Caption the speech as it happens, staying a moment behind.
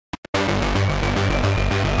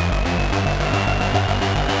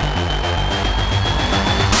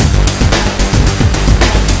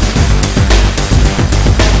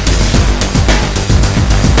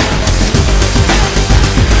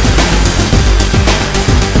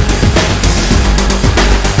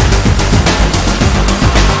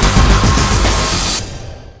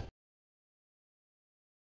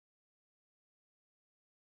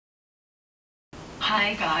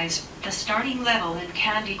guys, the starting level in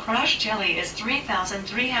Candy Crush Jelly is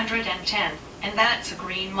 3310, and that's a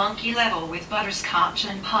green monkey level with butterscotch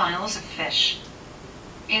and piles of fish.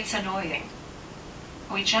 It's annoying.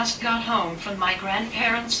 We just got home from my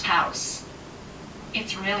grandparents' house.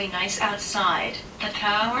 It's really nice outside. The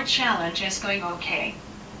tower challenge is going okay.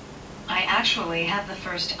 I actually have the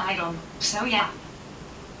first item, so yeah.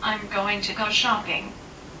 I'm going to go shopping.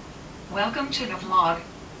 Welcome to the vlog.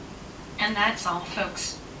 And that's all,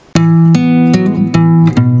 folks.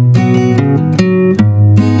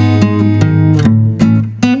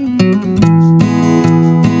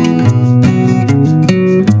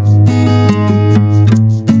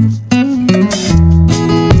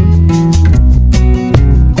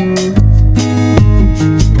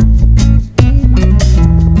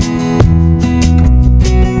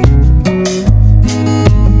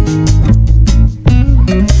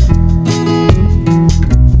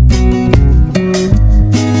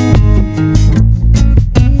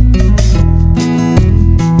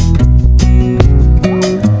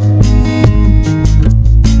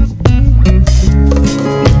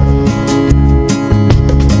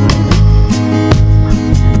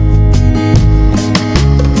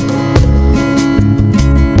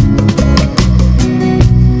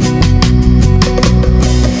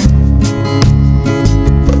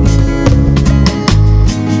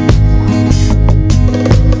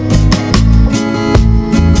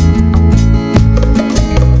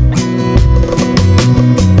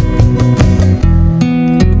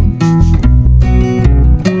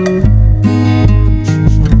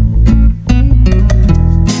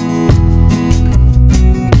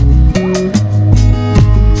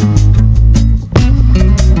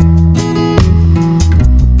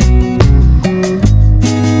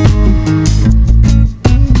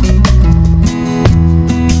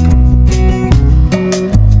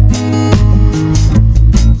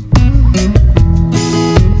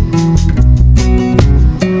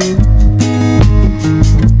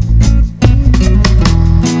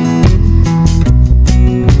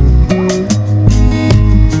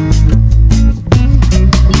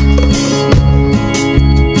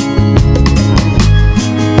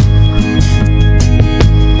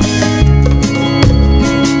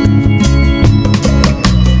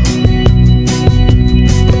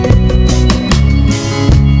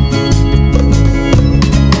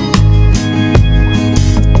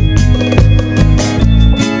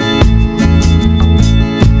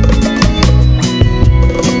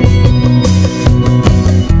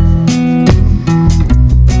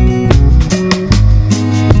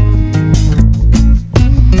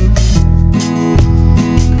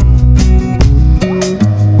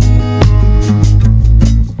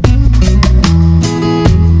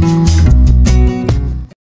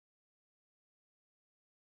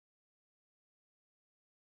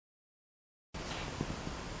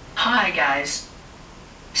 Hi guys.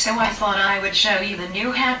 So I thought I would show you the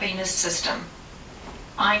new happiness system.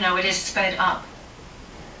 I know it is sped up.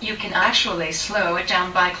 You can actually slow it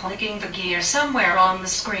down by clicking the gear somewhere on the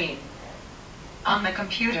screen. On the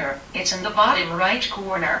computer, it's in the bottom right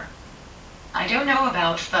corner. I don't know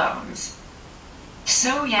about phones.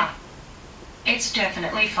 So yeah. It's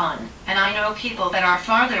definitely fun, and I know people that are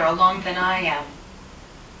farther along than I am.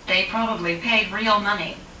 They probably paid real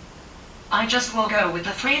money. I just will go with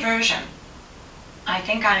the free version. I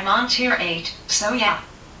think I'm on tier 8, so yeah.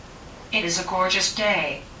 It is a gorgeous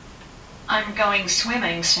day. I'm going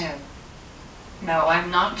swimming soon. No, I'm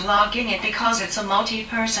not vlogging it because it's a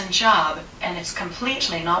multi-person job, and it's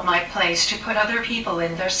completely not my place to put other people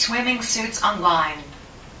in their swimming suits online.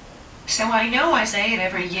 So I know I say it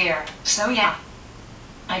every year, so yeah.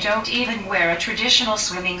 I don't even wear a traditional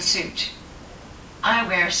swimming suit. I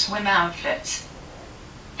wear swim outfits.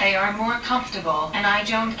 They are more comfortable and I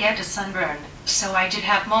don't get a sunburn, so I did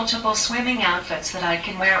have multiple swimming outfits that I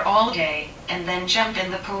can wear all day, and then jump in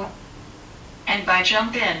the pool. And by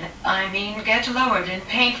jump in, I mean get lowered and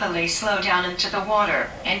painfully slow down into the water,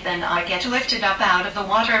 and then I get lifted up out of the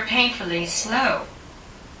water painfully slow.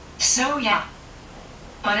 So yeah.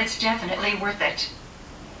 But it's definitely worth it.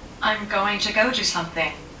 I'm going to go do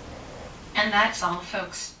something. And that's all,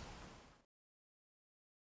 folks.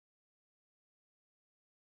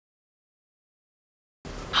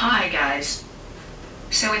 Hi guys.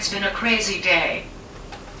 So it's been a crazy day.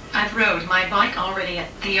 I've rode my bike already.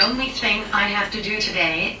 The only thing I have to do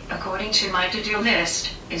today, according to my to-do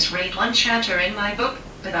list, is read one chapter in my book,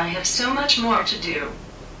 but I have so much more to do.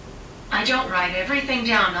 I don't write everything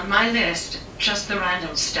down on my list, just the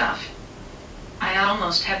random stuff. I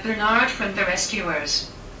almost had Bernard from The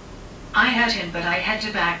Rescuers. I had him, but I had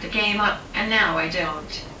to back the game up, and now I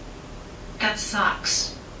don't. That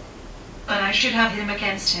sucks. but I should have him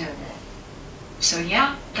again soon. So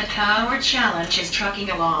yeah, the tower challenge is trucking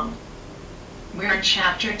along. We're in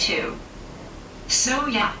chapter 2. So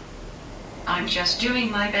yeah, I'm just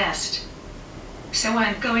doing my best. So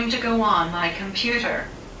I'm going to go on my computer.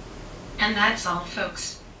 And that's all,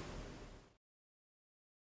 folks.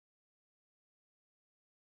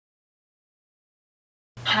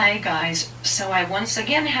 Hi guys, so I once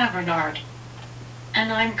again have Bernard.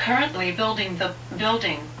 And I'm currently building the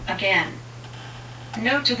building again.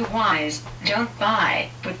 Note to the wise, don't buy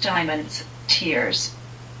with diamonds, tiers.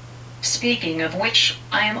 Speaking of which,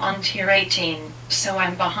 I am on tier 18, so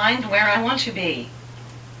I'm behind where I want to be.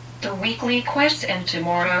 The weekly quests end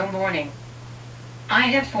tomorrow morning. I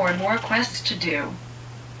have 4 more quests to do.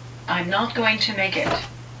 I'm not going to make it.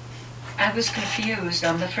 I was confused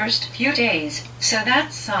on the first few days, so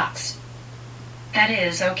that sucks. That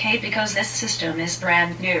is okay because this system is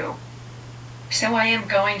brand new. So I am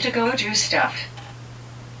going to go do stuff.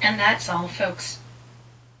 And that's all, folks.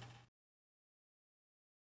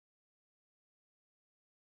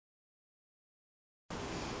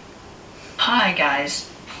 Hi guys.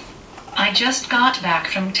 I just got back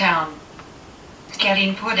from town.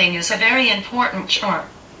 Getting pudding is a very important chore.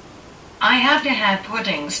 I have to have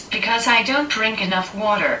puddings because I don't drink enough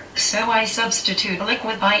water, so I substitute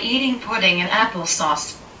liquid by eating pudding and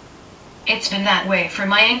applesauce. It's been that way for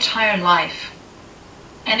my entire life.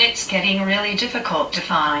 And it's getting really difficult to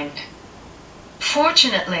find.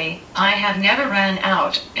 Fortunately, I have never ran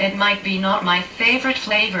out. It might be not my favorite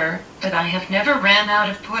flavor, but I have never ran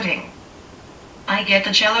out of pudding. I get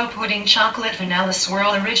the Jello pudding chocolate vanilla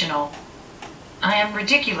swirl original. I am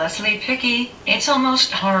ridiculously picky, it's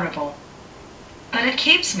almost horrible. But it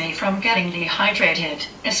keeps me from getting dehydrated,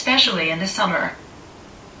 especially in the summer.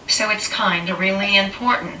 So it's kinda really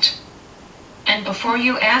important. And before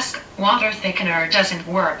you ask, water thickener doesn't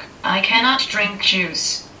work. I cannot drink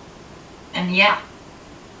juice. And yeah.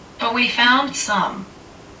 But we found some.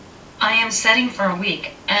 I am setting for a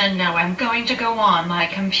week, and now I'm going to go on my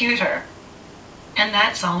computer. And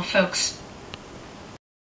that's all, folks.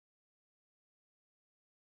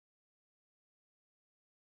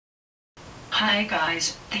 Hi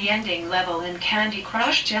guys, the ending level in Candy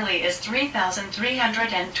Crush Jelly is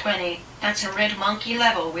 3320. That's a red monkey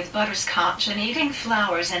level with butterscotch and eating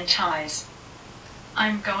flowers and ties.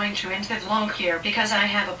 I'm going to end the vlog here because I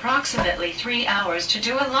have approximately 3 hours to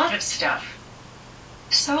do a lot of stuff.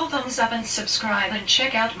 So thumbs up and subscribe and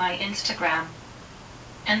check out my Instagram.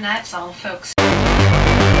 And that's all, folks.